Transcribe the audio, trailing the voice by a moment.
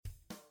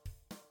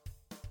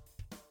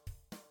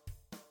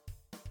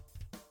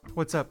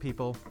What's up,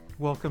 people?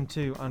 Welcome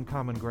to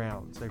Uncommon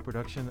Grounds, a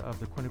production of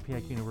the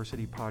Quinnipiac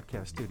University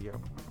Podcast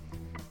Studio.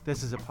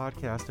 This is a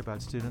podcast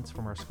about students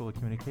from our School of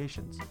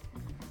Communications.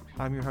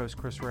 I'm your host,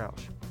 Chris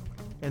Roush.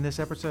 In this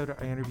episode,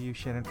 I interview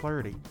Shannon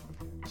Flaherty.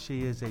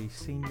 She is a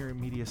senior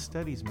media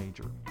studies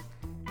major,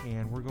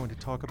 and we're going to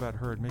talk about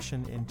her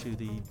admission into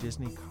the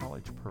Disney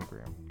College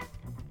program.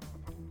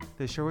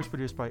 This show is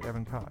produced by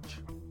Evan Koch.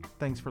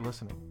 Thanks for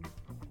listening.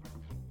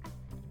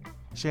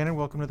 Shannon,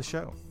 welcome to the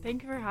show.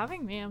 Thank you for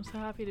having me. I'm so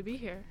happy to be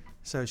here.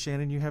 So,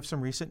 Shannon, you have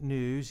some recent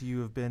news.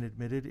 You have been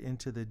admitted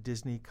into the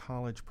Disney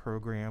College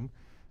program.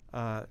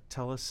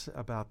 Tell us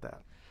about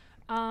that.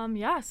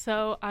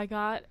 So I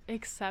got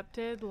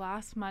accepted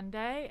last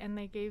Monday, and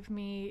they gave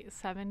me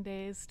 7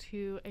 days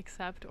to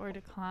accept or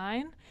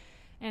decline.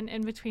 And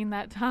in between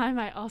that time,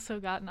 I also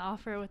got an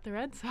offer with the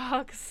Red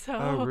Sox. So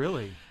Oh,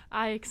 really?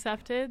 I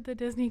accepted the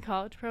Disney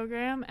College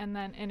program and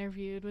then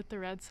interviewed with the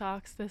Red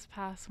Sox this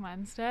past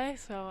Wednesday.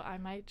 So I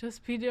might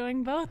just be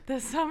doing both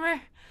this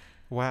summer.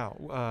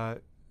 Wow.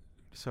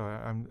 So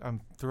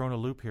I'm throwing a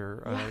loop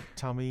here.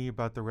 Tell me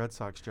about the Red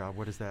Sox job.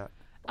 What is that?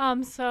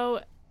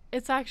 So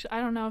it's actually,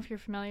 I don't know if you're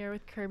familiar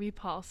with Kirby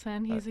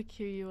Paulson. He's a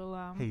QU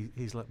alum.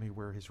 He's let me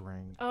wear his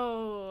ring.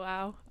 Oh,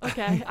 wow.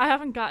 Okay. I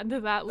haven't gotten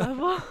to that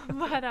level,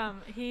 but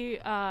he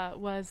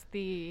was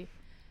the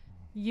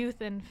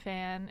youth and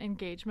fan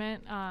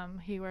engagement.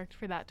 He worked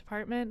for that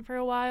department for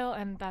a while,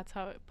 and that's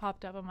how it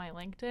popped up on my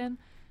LinkedIn.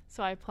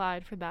 So I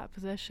applied for that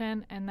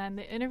position, and then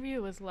the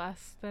interview was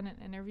less than an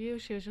interview.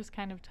 She was just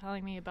kind of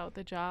telling me about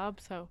the job,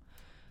 so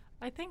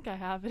I think I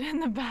have it in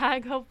the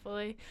bag,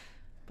 hopefully.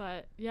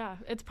 But yeah,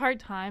 it's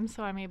part-time,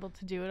 so I'm able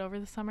to do it over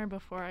the summer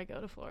before I go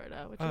to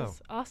Florida, which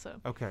is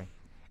awesome. Okay.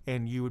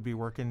 And you would be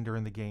working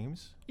during the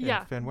games in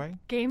Fenway?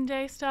 Game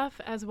day stuff,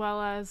 as well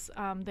as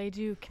they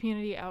do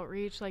community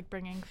outreach, like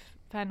bringing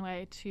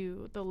Fenway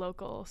to the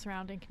local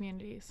surrounding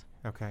communities.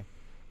 Okay.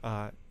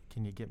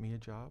 Can you get me a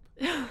job?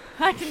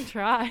 I can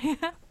try.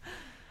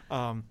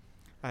 I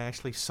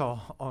actually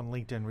saw on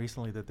LinkedIn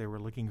recently that they were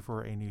looking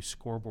for a new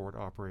scoreboard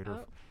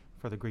operator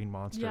for the Green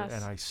Monster,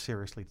 and I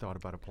seriously thought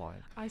about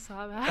applying. I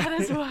saw that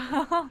as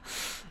well.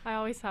 I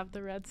always have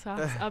the Red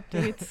Sox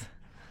updates.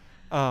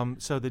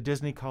 So the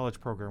Disney College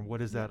program,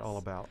 what is that all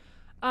about?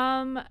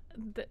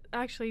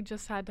 Actually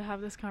just had to have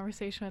this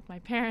conversation with my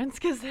parents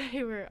because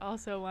they were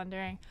also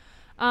wondering.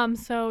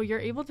 So you're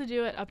able to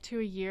do it up to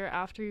a year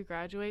after you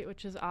graduate,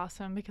 which is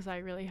awesome because I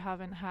really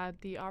haven't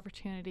had the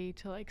opportunity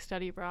to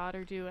study abroad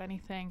or do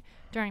anything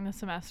during the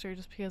semester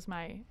just because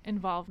my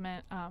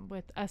involvement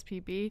with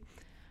SPB.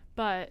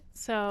 But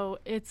so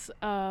it's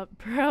a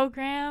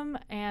program,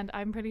 and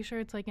I'm pretty sure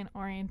it's an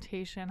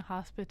orientation,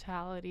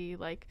 hospitality,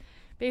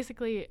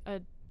 basically a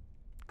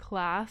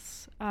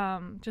class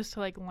just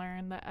to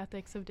learn the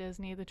ethics of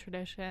Disney, the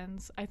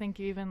traditions. I think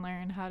you even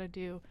learn how to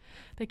do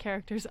the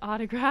characters'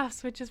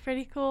 autographs, which is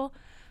pretty cool.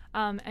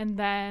 And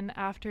then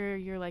after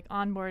your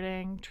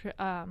onboarding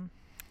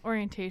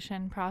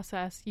orientation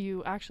process,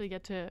 you actually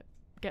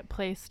get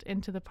placed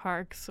into the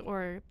parks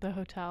or the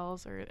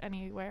hotels or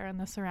anywhere in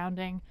the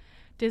surrounding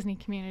Disney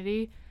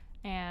community,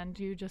 and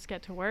you just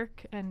get to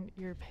work and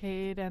you're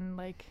paid, and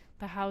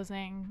the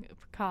housing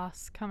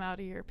costs come out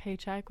of your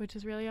paycheck, which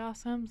is really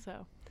awesome.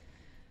 So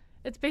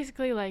it's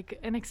basically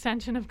an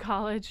extension of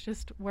college,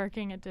 just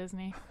working at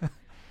Disney.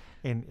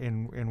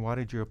 And why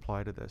did you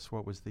apply to this?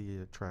 What was the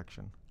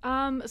attraction?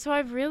 So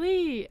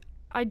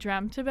I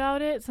dreamt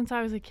about it since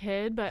I was a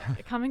kid, but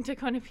coming to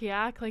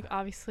Quinnipiac,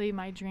 obviously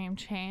my dream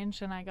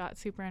changed, and I got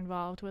super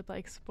involved with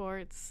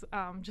sports,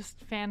 just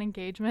fan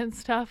engagement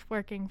stuff,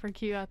 working for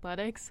Q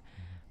Athletics.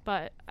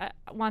 But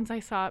once I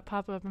saw it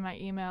pop up in my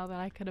email that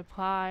I could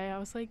apply, I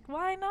was like,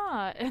 why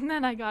not? And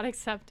then I got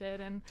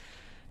accepted and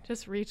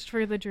just reached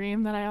for the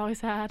dream that I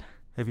always had.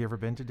 Have you ever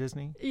been to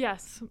Disney?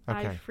 Yes.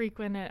 Okay. I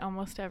frequent it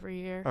almost every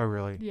year. Oh,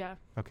 really? Yeah.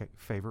 Okay.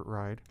 Favorite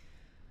ride?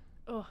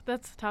 Oh,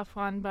 that's a tough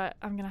one, but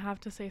I'm going to have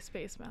to say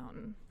Space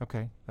Mountain.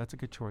 Okay. That's a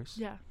good choice.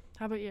 Yeah.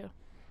 How about you?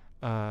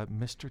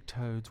 Mr.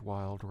 Toad's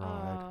Wild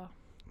Ride.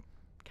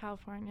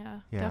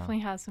 California. Yeah. Definitely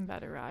has some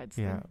better rides.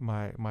 Yeah.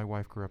 My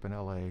wife grew up in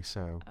L.A.,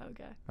 so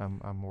okay. I'm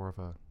more of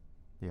a,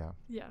 yeah.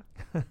 Yeah.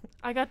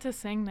 I got to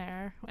sing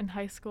there in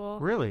high school.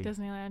 Really?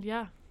 Disneyland,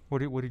 yeah. What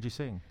did you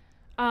sing?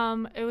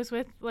 It was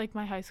with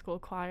my high school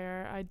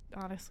choir. I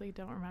honestly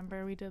don't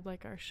remember. We did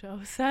our show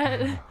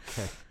set.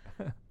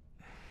 Okay.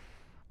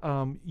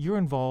 You're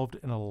involved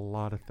in a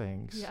lot of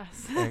things.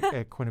 Yes.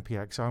 at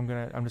Quinnipiac. So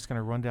I'm just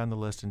gonna run down the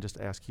list and just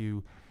ask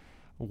you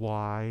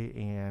why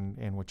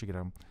and what you get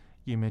on.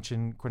 You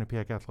mentioned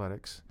Quinnipiac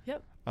Athletics.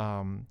 Yep.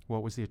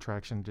 What was the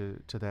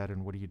attraction to that,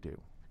 and what do you do?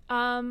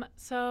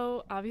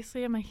 So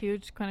obviously I'm a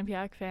huge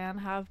Quinnipiac fan,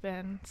 have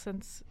been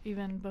since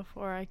even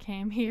before I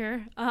came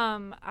here.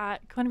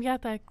 At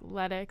Quinnipiac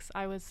Athletics,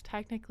 I was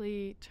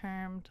technically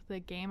termed the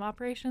game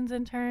operations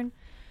intern,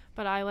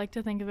 but I like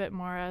to think of it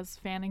more as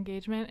fan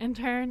engagement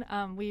intern.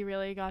 We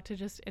really got to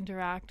just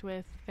interact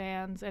with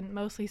fans and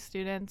mostly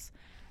students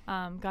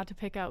Got to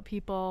pick out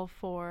people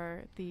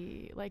for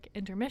the like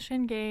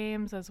intermission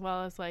games, as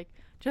well as like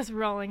just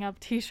rolling up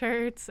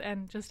t-shirts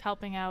and just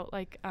helping out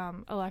like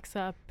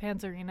Alexa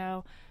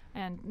Panzerino,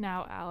 and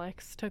now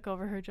Alex took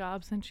over her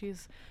job since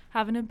she's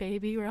having a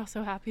baby. We're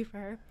also happy for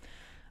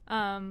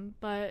her.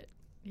 But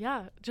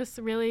yeah, just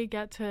really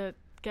get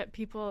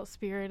people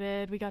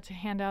spirited. We got to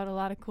hand out a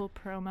lot of cool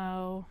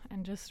promo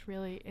and just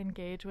really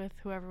engage with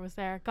whoever was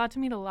there. Got to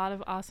meet a lot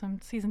of awesome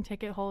season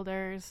ticket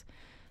holders,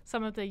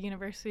 some of the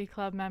university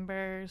club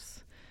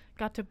members.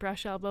 Got to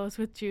brush elbows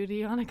with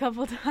Judy on a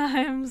couple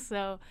times.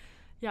 So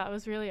yeah, it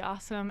was really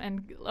awesome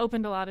and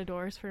opened a lot of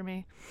doors for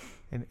me.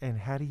 And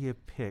how do you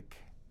pick,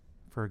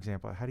 for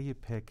example,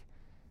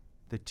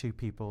 the two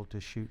people to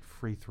shoot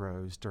free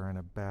throws during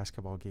a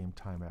basketball game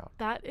timeout?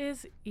 That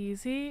is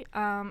easy.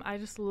 I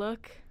just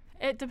look.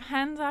 It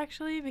depends,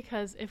 actually,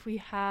 because if we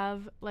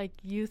have like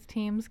youth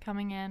teams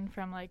coming in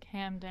from like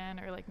Hamden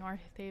or like North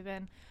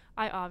Haven,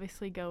 I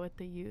obviously go with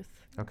the youth.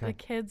 Okay. The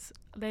kids,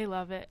 they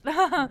love it.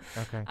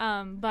 Okay.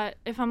 But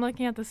if I'm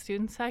looking at the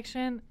student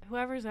section,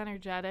 whoever's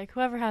energetic,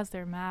 whoever has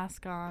their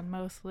mask on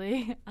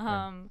mostly,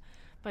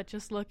 but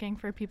just looking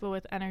for people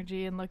with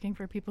energy and looking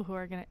for people who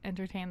are going to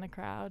entertain the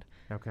crowd.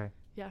 Okay.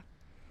 Yeah.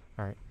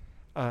 All right.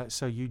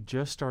 So you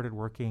just started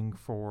working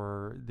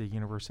for the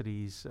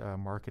university's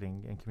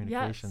marketing and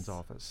communications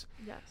office.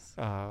 Yes.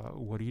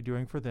 What are you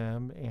doing for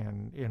them,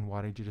 and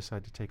why did you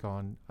decide to take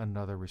on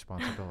another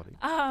responsibility?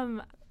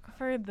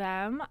 For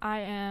them, I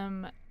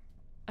am,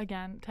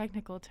 again,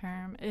 technical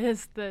term,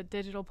 is the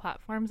digital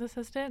platforms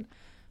assistant.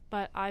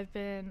 But I've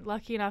been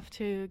lucky enough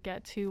to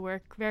get to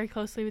work very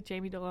closely with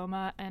Jamie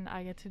DeLoma, and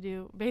I get to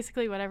do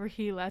basically whatever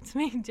he lets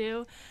me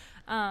do.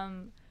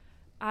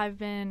 I've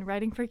been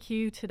writing for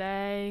Q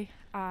today.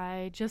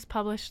 I just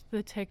published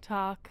the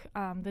TikTok,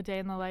 The Day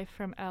in the Life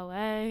from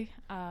LA,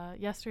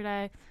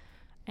 yesterday.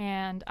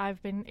 And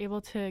I've been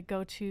able to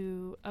go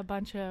to a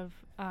bunch of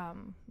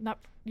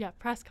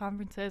press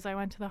conferences. I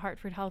went to the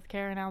Hartford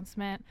Healthcare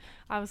announcement.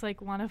 I was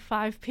like one of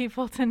 5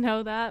 people to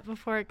know that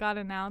before it got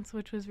announced,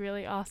 which was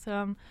really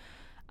awesome.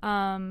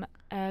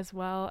 As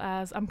well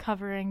as I'm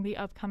covering the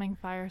upcoming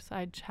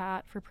fireside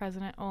chat for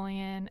President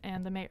Olean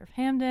and the mayor of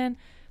Hamden.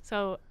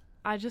 So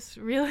I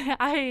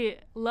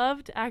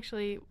loved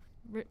actually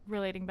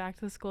relating back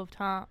to the School of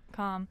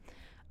Comm,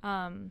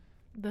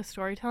 the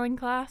storytelling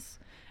class,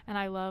 and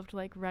I loved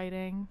like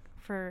writing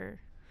for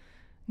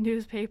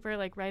newspaper,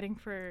 like writing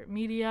for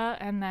media,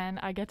 and then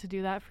I get to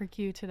do that for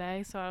Q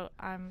today. So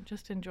I'm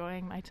just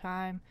enjoying my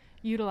time,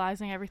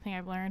 utilizing everything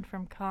I've learned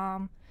from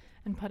comm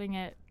and putting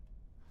it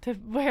to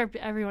where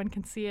everyone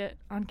can see it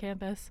on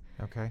campus.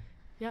 Okay.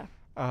 Yeah.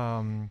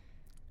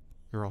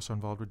 You're also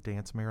involved with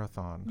Dance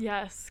Marathon.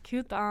 Yes,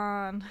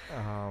 Q-thon.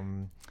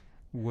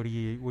 What are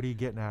you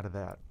getting out of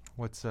that?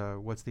 What's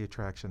the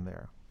attraction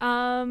there?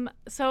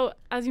 So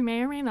as you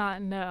may or may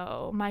not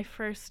know, my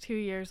first 2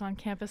 years on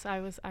campus, I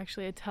was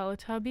actually a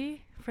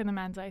Teletubby for the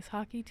men's ice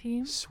hockey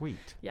team.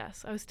 Sweet.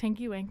 Yes, I was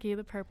Tinky Winky,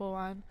 the purple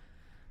one.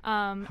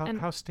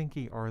 How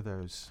stinky are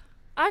those?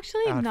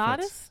 Actually, outfits? Not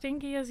as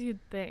stinky as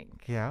you'd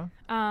think. Yeah?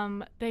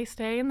 They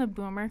stay in the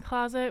boomer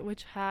closet,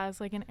 which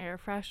has like an air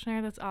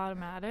freshener that's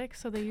automatic,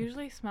 so they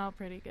usually smell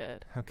pretty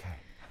good. Okay.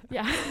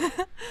 Yeah.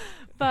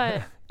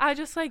 But I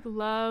just like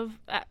love,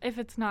 if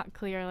it's not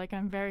clear, like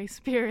I'm very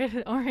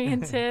spirit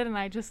oriented and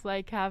I just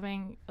like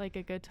having like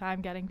a good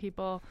time getting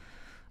people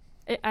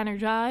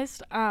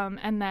energized.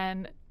 And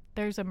then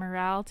there's a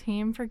morale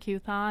team for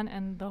Q-thon,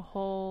 and the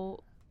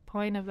whole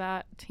point of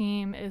that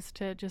team is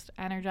to just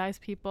energize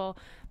people,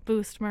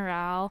 boost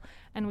morale,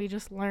 and we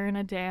just learn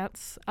a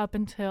dance up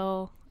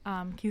until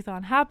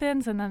Q-thon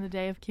happens, and then the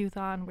day of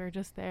Q-thon we're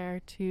just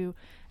there to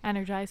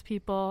energize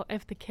people.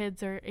 If the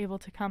kids are able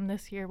to come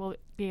this year, we'll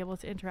be able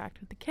to interact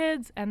with the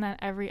kids, and then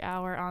every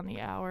hour on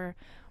the hour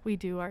we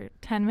do our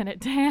 10-minute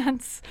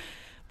dance.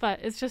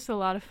 But it's just a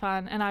lot of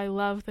fun, and I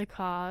love the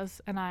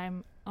cause, and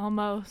I'm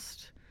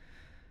almost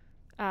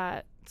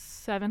at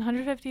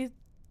 $750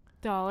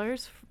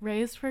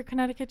 raised for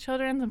Connecticut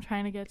Children's. I'm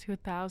trying to get to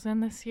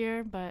 1,000 this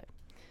year, but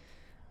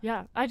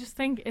yeah, I just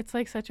think it's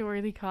like such a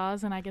worthy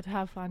cause, and I get to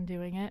have fun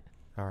doing it.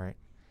 All right.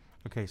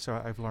 Okay,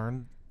 so I've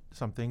learned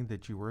something,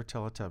 that you were a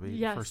Teletubby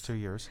Yes. the first 2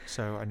 years.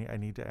 So I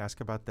need to ask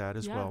about that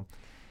as well.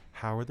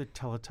 How are the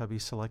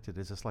Teletubbies selected?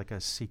 Is this like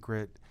a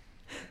secret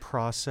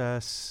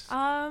process?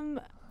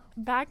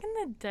 Back in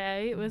the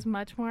day, it was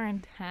much more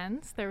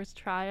intense. There was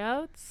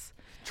tryouts.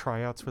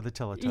 Tryouts for the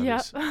Teletubbies.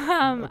 Yep.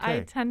 Okay. I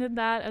attended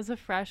that as a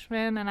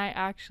freshman, and I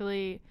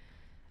actually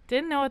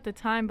didn't know at the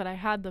time, but I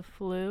had the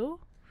flu.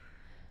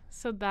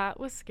 So that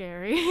was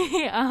scary.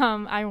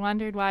 I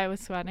wondered why I was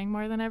sweating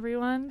more than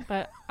everyone,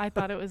 but I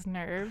thought it was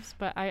nerves,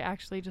 but I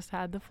actually just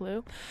had the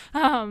flu.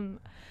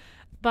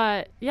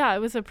 But yeah, it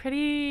was a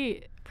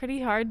pretty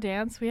hard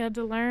dance we had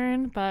to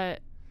learn,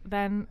 but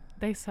then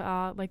they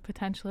saw like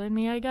potential in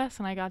me, I guess,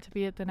 and I got to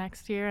be it the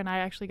next year, and I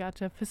actually got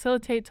to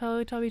facilitate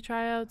Teletubby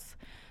tryouts.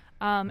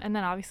 And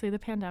then obviously the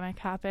pandemic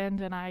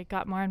happened, and I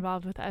got more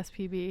involved with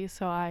SPB,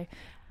 so I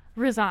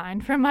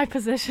resign from my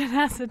position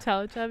as a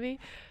Teletubby.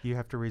 You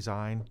have to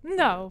resign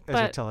No, as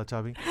but a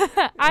Teletubby?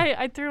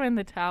 I threw in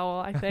the towel,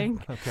 I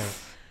think. Okay.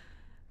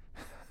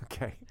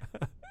 Okay.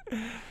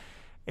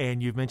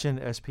 And you've mentioned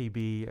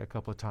SPB a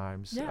couple of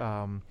times.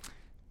 Yeah.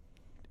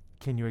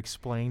 Can you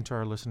explain to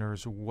our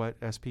listeners what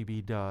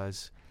SPB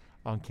does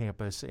on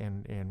campus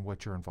and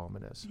what your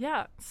involvement is?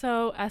 Yeah,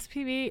 so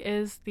SPB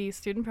is the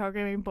Student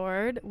Programming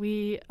Board.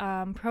 We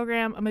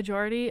program a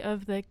majority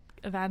of the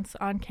events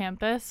on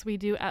campus. We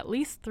do at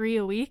least 3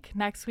 a week.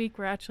 Next week,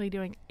 we're actually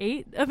doing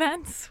 8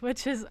 events,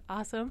 which is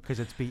awesome. Because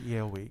it's Beat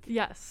Yale Week.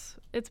 Yes,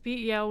 it's Beat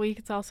Yale Week.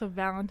 It's also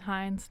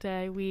Valentine's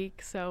Day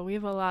week, so we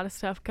have a lot of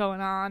stuff going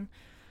on.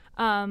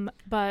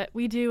 But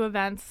we do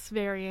events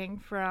varying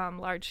from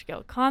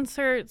large-scale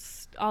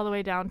concerts all the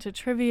way down to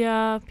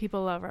trivia.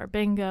 People love our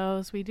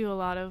bingos. We do a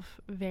lot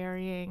of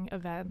varying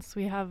events.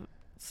 We have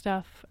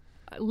stuff,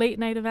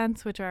 late-night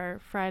events, which are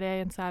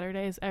Friday and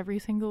Saturdays every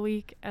single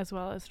week, as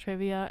well as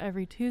trivia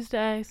every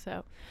Tuesday.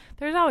 So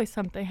there's always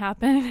something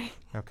happening.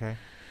 Okay.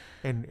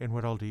 And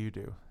what all do you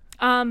do?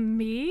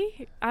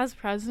 Me, as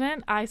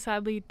president, I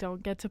sadly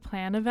don't get to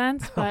plan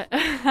events, but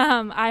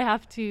I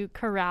have to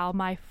corral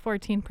my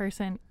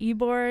 14-person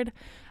e-board,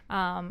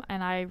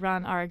 and I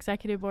run our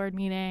executive board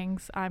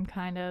meetings. I'm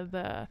kind of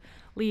the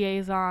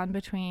liaison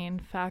between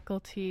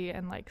faculty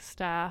and like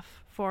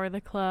staff for the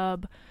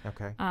club.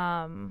 Okay.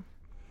 And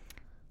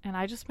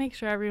I just make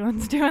sure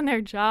everyone's doing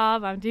their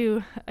job. I'm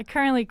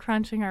currently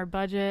crunching our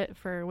budget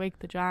for Wake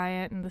the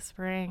Giant in the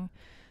spring,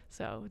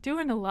 so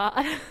doing a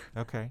lot.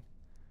 Okay.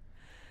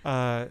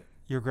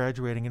 You're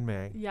graduating in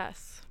May.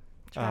 Yes,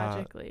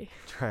 tragically.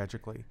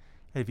 Tragically.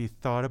 Have you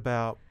thought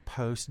about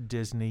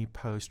post-Disney,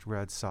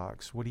 post-Red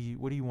Sox? What do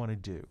you want to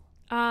do?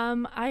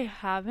 I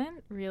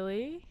haven't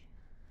really.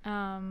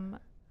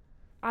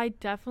 I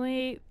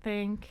definitely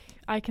think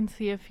I can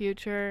see a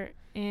future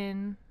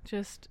in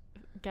just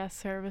guest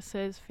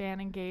services, fan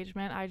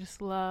engagement. I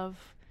just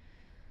love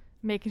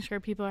making sure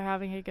people are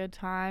having a good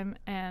time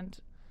and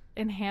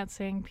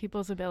enhancing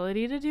people's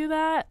ability to do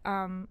that.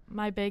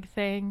 My big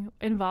thing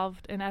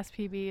involved in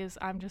SPB is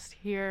I'm just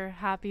here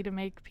happy to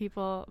make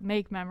people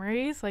make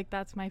memories. Like,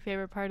 that's my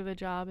favorite part of the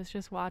job, is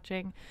just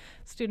watching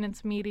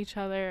students meet each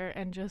other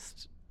and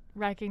just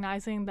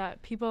recognizing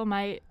that people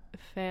might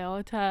fail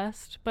a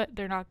test, but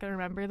they're not going to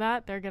remember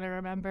that. They're going to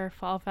remember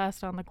Fall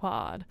Fest on the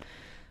quad.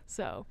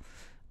 So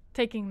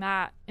taking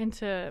that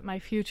into my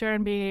future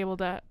and being able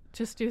to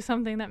just do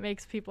something that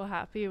makes people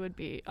happy would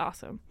be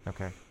awesome.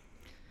 Okay.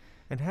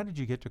 And how did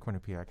you get to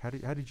Quinnipiac?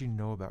 How did you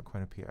know about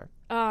Quinnipiac?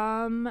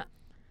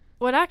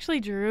 What actually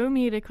drew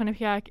me to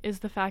Quinnipiac is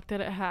the fact that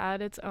it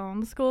had its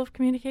own School of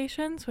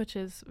Communications, which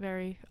is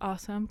very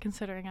awesome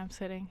considering I'm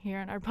sitting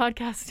here in our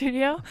podcast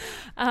studio.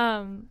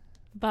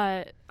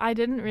 But I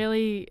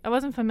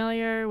wasn't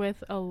familiar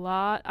with a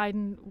lot. I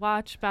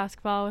watch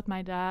basketball with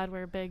my dad.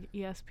 We're a big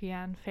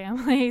ESPN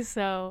family,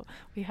 so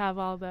we have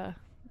all the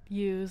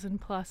U's and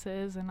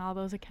pluses and all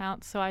those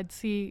accounts. So I'd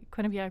see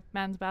Quinnipiac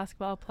men's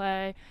basketball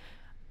play.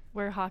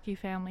 We're a hockey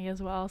family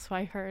as well, so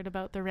I heard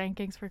about the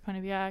rankings for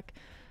Quinnipiac.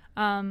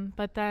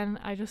 But then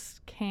I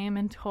just came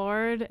and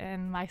toured,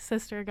 and my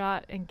sister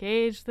got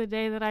engaged the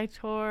day that I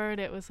toured.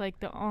 It was like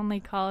the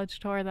only college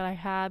tour that I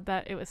had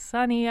that it was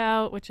sunny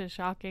out, which is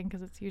shocking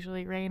because it's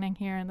usually raining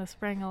here in the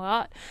spring a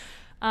lot.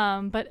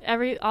 But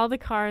all the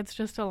cards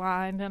just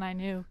aligned, and I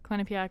knew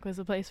Quinnipiac was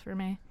a place for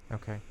me.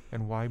 Okay.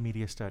 And why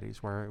media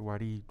studies? Why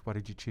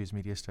did you choose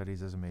media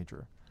studies as a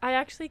major? I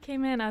actually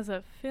came in as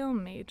a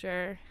film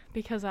major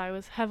because I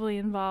was heavily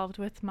involved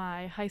with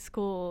my high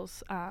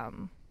school's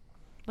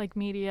like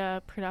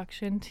media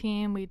production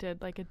team. We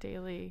did like a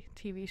daily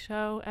TV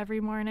show every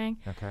morning.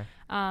 Okay.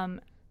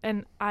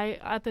 And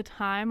at the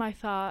time I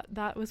thought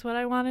that was what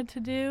I wanted to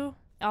do,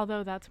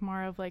 although that's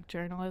more of like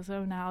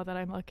journalism now that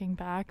I'm looking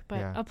back.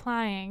 But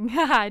applying,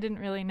 I didn't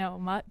really know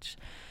much.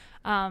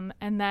 And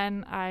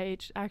then I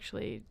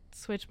actually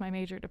switched my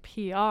major to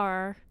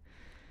PR.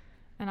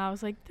 And I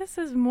was like, this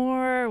is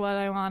more what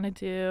I want to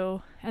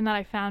do. And then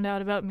I found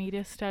out about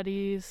media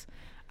studies.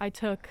 I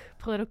took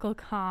political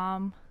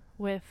comm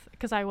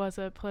because I was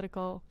a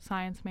political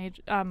science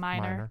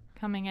minor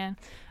coming in.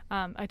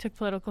 I took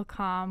political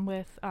comm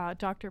with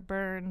Dr.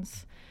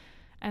 Burns.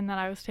 And then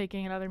I was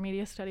taking another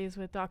media studies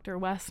with Dr.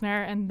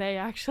 Wessner. And they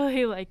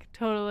actually like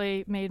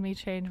totally made me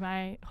change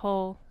my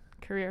whole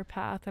career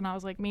path. And I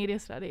was like, media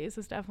studies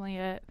is definitely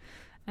it.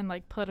 And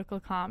like political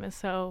comm is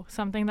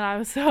something that I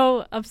was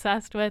so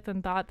obsessed with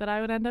and thought that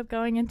I would end up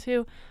going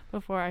into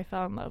before I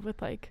fell in love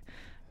with like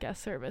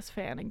guest service,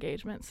 fan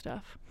engagement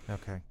stuff.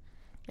 Okay.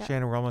 Yeah.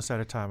 Shannon, we're almost out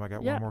of time. I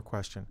got one more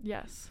question.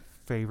 Yes.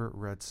 Favorite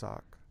Red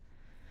Sox?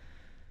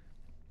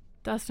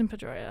 Dustin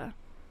Pedroia.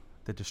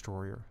 The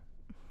Destroyer.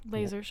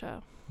 Laser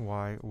Show.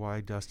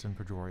 Why Dustin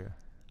Pedroia?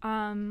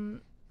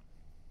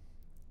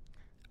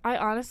 I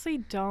honestly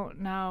don't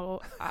know.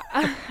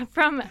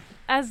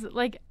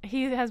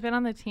 He has been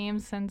on the team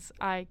since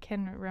I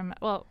can remember.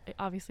 Well,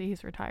 obviously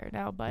he's retired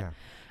now, but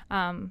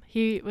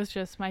he was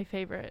just my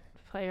favorite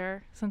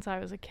player since I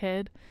was a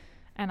kid.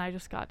 and I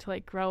just got to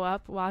like grow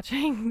up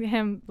watching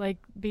him like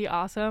be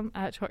awesome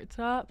at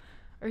shortstop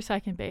or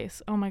second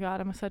base. Oh my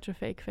God, I'm such a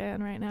fake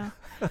fan right now.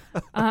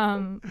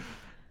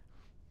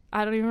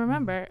 I don't even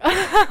remember.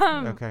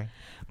 Okay.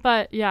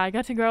 But yeah, I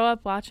got to grow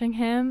up watching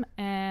him,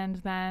 and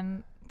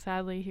then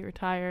sadly he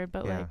retired,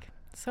 but like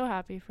so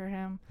happy for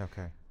him.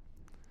 Okay.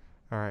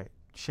 All right.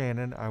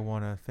 Shannon, I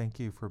want to thank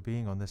you for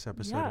being on this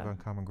episode of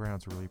Uncommon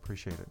Grounds. Really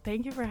appreciate it.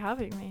 Thank you for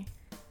having me.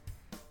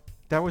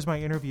 That was my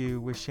interview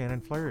with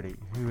Shannon Flaherty,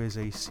 who is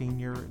a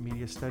senior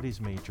media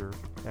studies major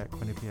at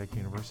Quinnipiac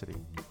University.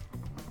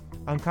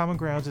 Uncommon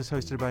Grounds is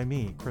hosted by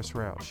me, Chris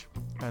Roush.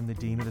 I'm the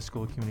Dean of the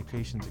School of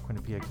Communications at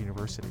Quinnipiac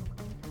University.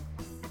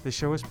 The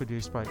show is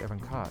produced by Evan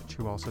Koch,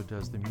 who also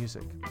does the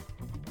music.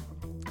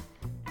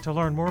 To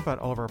learn more about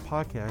all of our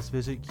podcasts,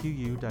 visit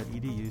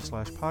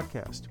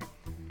qu.edu/podcast.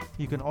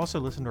 You can also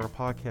listen to our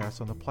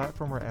podcasts on the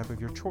platform or app of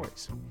your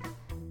choice.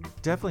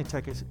 Definitely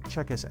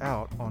check us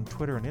out on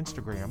Twitter and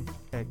Instagram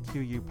at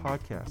QU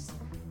Podcasts.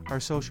 Our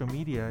social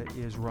media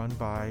is run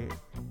by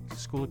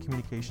School of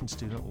Communication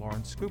student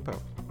Lauren Scupo.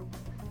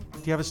 Do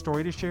you have a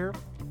story to share?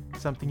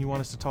 Something you want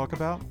us to talk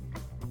about?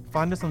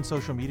 Find us on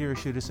social media or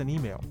shoot us an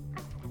email.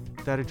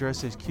 That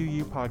address is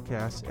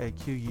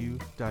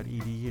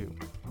qupodcasts@qu.edu.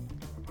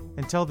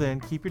 Until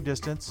then, keep your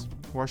distance,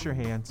 wash your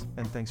hands,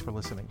 and thanks for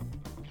listening.